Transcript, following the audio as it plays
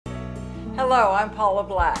Hello, I'm Paula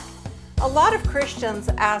Black. A lot of Christians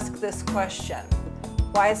ask this question: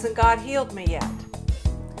 why hasn't God healed me yet?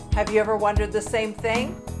 Have you ever wondered the same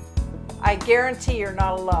thing? I guarantee you're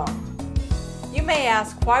not alone. You may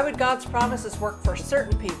ask, why would God's promises work for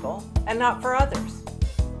certain people and not for others?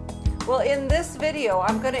 Well, in this video,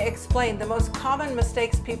 I'm going to explain the most common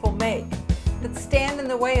mistakes people make that stand in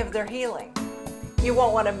the way of their healing. You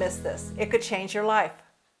won't want to miss this. It could change your life.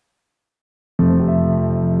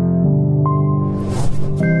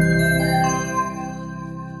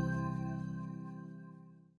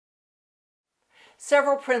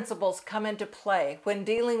 Several principles come into play when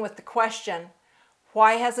dealing with the question,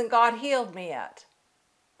 why hasn't God healed me yet?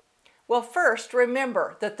 Well, first,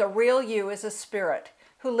 remember that the real you is a spirit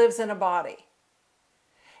who lives in a body.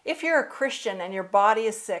 If you're a Christian and your body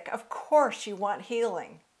is sick, of course you want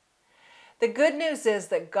healing. The good news is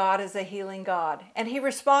that God is a healing God, and He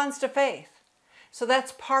responds to faith. So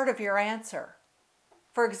that's part of your answer.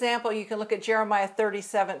 For example, you can look at Jeremiah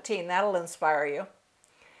 30:17. That'll inspire you.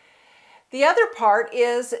 The other part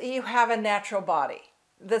is you have a natural body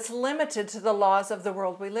that's limited to the laws of the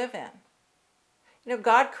world we live in. You know,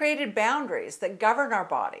 God created boundaries that govern our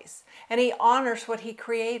bodies, and He honors what He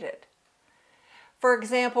created. For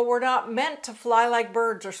example, we're not meant to fly like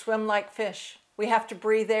birds or swim like fish. We have to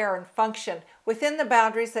breathe air and function within the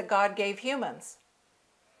boundaries that God gave humans.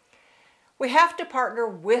 We have to partner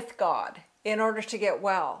with God in order to get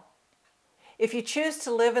well. If you choose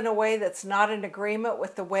to live in a way that's not in agreement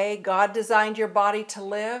with the way God designed your body to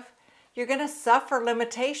live, you're going to suffer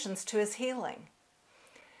limitations to His healing.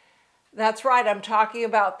 That's right, I'm talking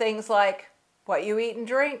about things like what you eat and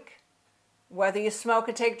drink, whether you smoke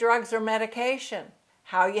and take drugs or medication,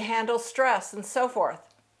 how you handle stress, and so forth.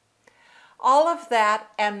 All of that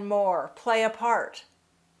and more play a part.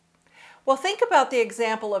 Well, think about the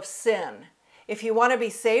example of sin. If you want to be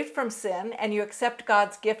saved from sin and you accept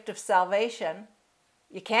God's gift of salvation,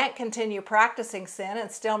 you can't continue practicing sin and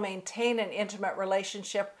still maintain an intimate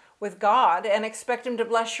relationship with God and expect Him to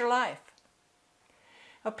bless your life.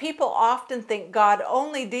 Now, people often think God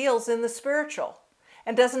only deals in the spiritual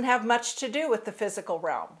and doesn't have much to do with the physical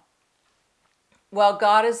realm. Well,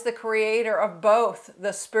 God is the creator of both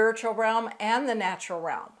the spiritual realm and the natural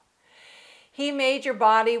realm. He made your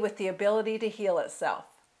body with the ability to heal itself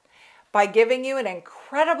by giving you an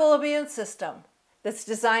incredible immune system that's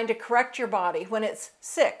designed to correct your body when it's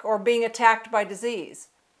sick or being attacked by disease.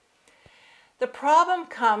 The problem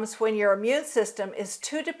comes when your immune system is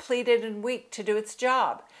too depleted and weak to do its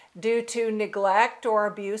job due to neglect or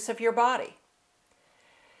abuse of your body.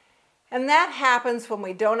 And that happens when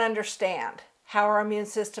we don't understand how our immune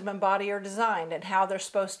system and body are designed and how they're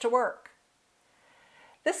supposed to work.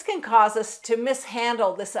 This can cause us to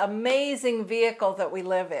mishandle this amazing vehicle that we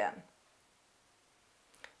live in.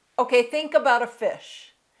 Okay, think about a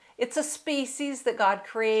fish. It's a species that God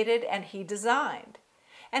created and He designed,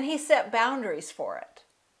 and He set boundaries for it.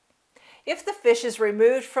 If the fish is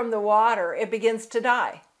removed from the water, it begins to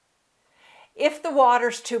die. If the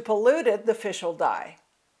water's too polluted, the fish will die.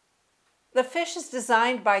 The fish is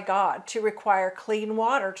designed by God to require clean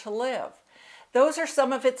water to live. Those are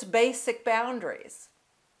some of its basic boundaries.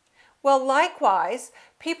 Well, likewise,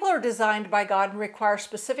 people are designed by God and require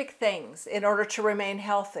specific things in order to remain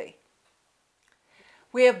healthy.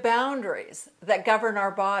 We have boundaries that govern our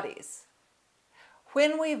bodies.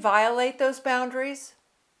 When we violate those boundaries,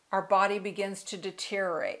 our body begins to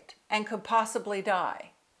deteriorate and could possibly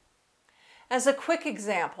die. As a quick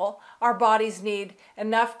example, our bodies need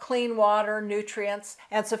enough clean water, nutrients,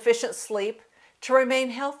 and sufficient sleep to remain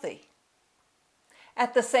healthy.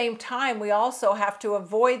 At the same time, we also have to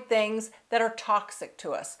avoid things that are toxic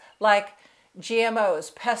to us, like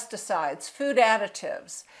GMOs, pesticides, food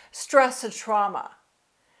additives, stress and trauma.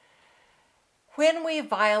 When we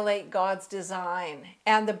violate God's design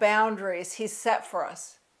and the boundaries He's set for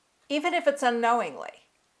us, even if it's unknowingly,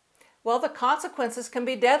 well, the consequences can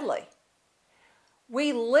be deadly.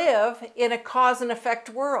 We live in a cause and effect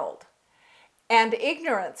world, and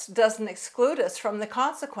ignorance doesn't exclude us from the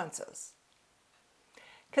consequences.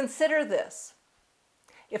 Consider this.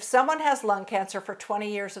 If someone has lung cancer for 20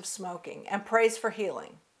 years of smoking and prays for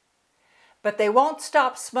healing, but they won't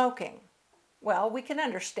stop smoking, well, we can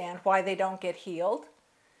understand why they don't get healed.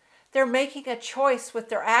 They're making a choice with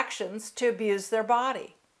their actions to abuse their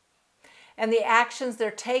body. And the actions they're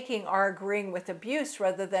taking are agreeing with abuse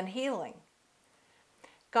rather than healing.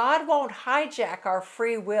 God won't hijack our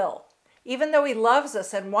free will, even though He loves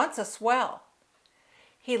us and wants us well.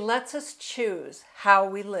 He lets us choose how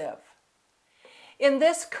we live. In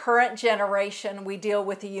this current generation, we deal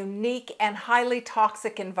with a unique and highly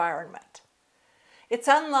toxic environment. It's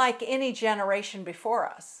unlike any generation before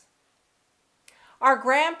us. Our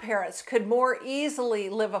grandparents could more easily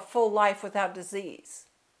live a full life without disease.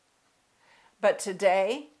 But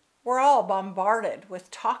today, we're all bombarded with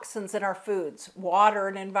toxins in our foods, water,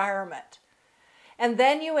 and environment. And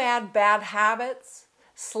then you add bad habits,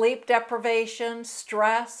 sleep deprivation,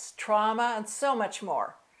 stress, trauma, and so much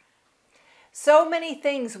more. So many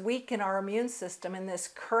things weaken our immune system in this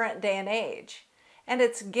current day and age, and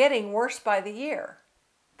it's getting worse by the year.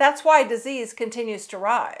 That's why disease continues to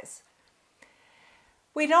rise.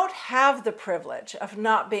 We don't have the privilege of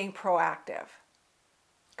not being proactive.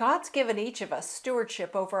 God's given each of us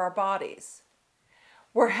stewardship over our bodies.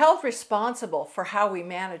 We're held responsible for how we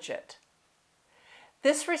manage it.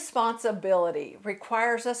 This responsibility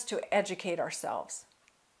requires us to educate ourselves.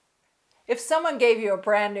 If someone gave you a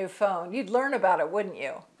brand new phone, you'd learn about it, wouldn't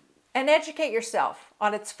you? And educate yourself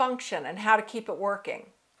on its function and how to keep it working.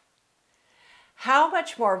 How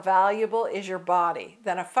much more valuable is your body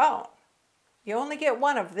than a phone? You only get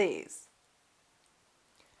one of these.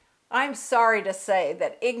 I'm sorry to say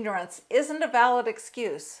that ignorance isn't a valid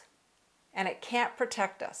excuse, and it can't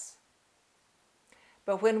protect us.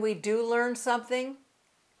 But when we do learn something,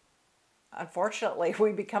 unfortunately,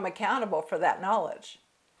 we become accountable for that knowledge.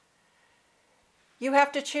 You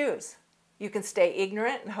have to choose. You can stay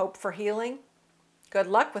ignorant and hope for healing. Good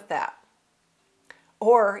luck with that.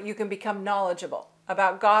 Or you can become knowledgeable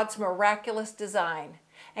about God's miraculous design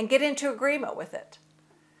and get into agreement with it.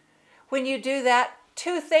 When you do that,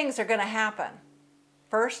 two things are going to happen.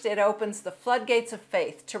 First, it opens the floodgates of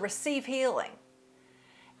faith to receive healing.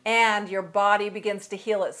 And your body begins to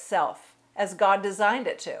heal itself as God designed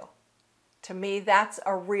it to. To me, that's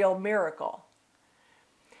a real miracle.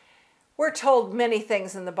 We're told many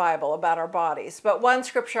things in the Bible about our bodies, but one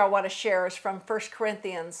scripture I want to share is from 1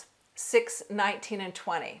 Corinthians 6:19 and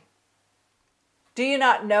 20. Do you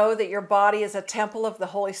not know that your body is a temple of the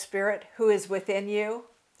Holy Spirit who is within you,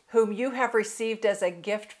 whom you have received as a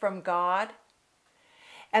gift from God,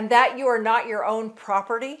 and that you are not your own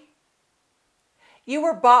property? You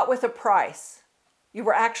were bought with a price. You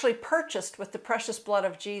were actually purchased with the precious blood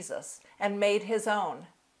of Jesus and made his own.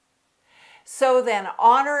 So then,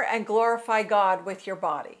 honor and glorify God with your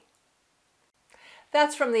body.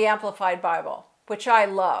 That's from the Amplified Bible, which I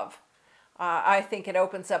love. I think it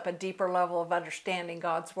opens up a deeper level of understanding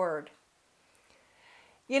God's Word.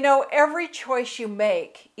 You know, every choice you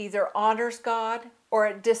make either honors God or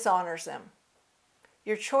it dishonors him.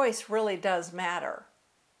 Your choice really does matter.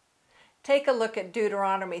 Take a look at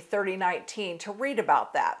Deuteronomy 30:19 to read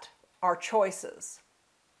about that, our choices.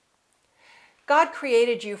 God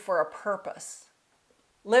created you for a purpose.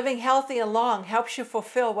 Living healthy and long helps you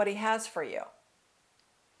fulfill what he has for you.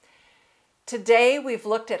 Today, we've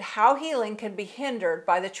looked at how healing can be hindered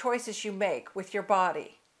by the choices you make with your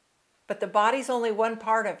body. But the body's only one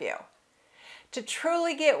part of you. To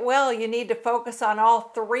truly get well, you need to focus on all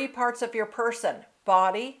three parts of your person: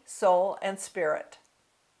 body, soul, and spirit.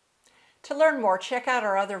 To learn more, check out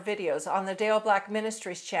our other videos on the Paula Black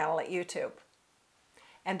Ministries channel at YouTube.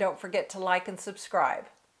 And don't forget to like and subscribe.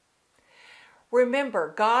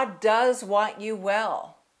 Remember, God does want you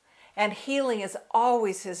well, and healing is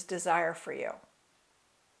always his desire for you.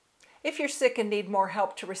 If you're sick and need more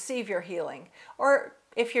help to receive your healing, or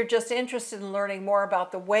if you're just interested in learning more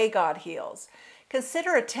about the way God heals,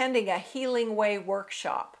 consider attending a Healing Way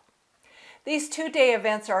workshop. These 2-day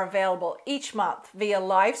events are available each month via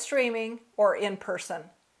live streaming or in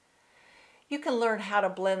person. You can learn how to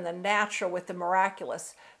blend the natural with the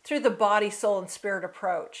miraculous through the body, soul, and spirit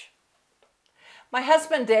approach. My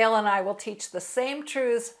husband Dale and I will teach the same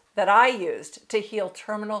truths that I used to heal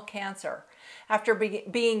terminal cancer after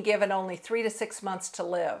being given only 3 to 6 months to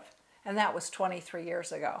live, and that was 23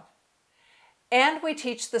 years ago. And we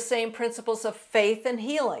teach the same principles of faith and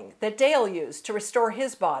healing that Dale used to restore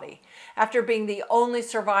his body after being the only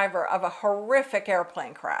survivor of a horrific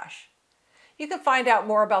airplane crash. You can find out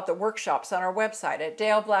more about the workshops on our website at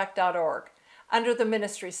daleblack.org under the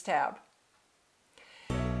Ministries tab.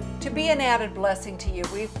 To be an added blessing to you,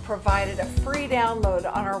 we've provided a free download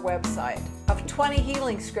on our website of 20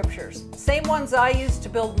 healing scriptures, same ones I used to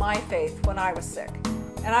build my faith when I was sick.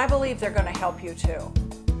 And I believe they're going to help you too.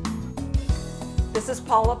 This is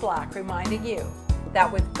Paula Black reminding you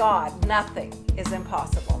that with God, nothing is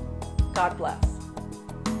impossible. God bless.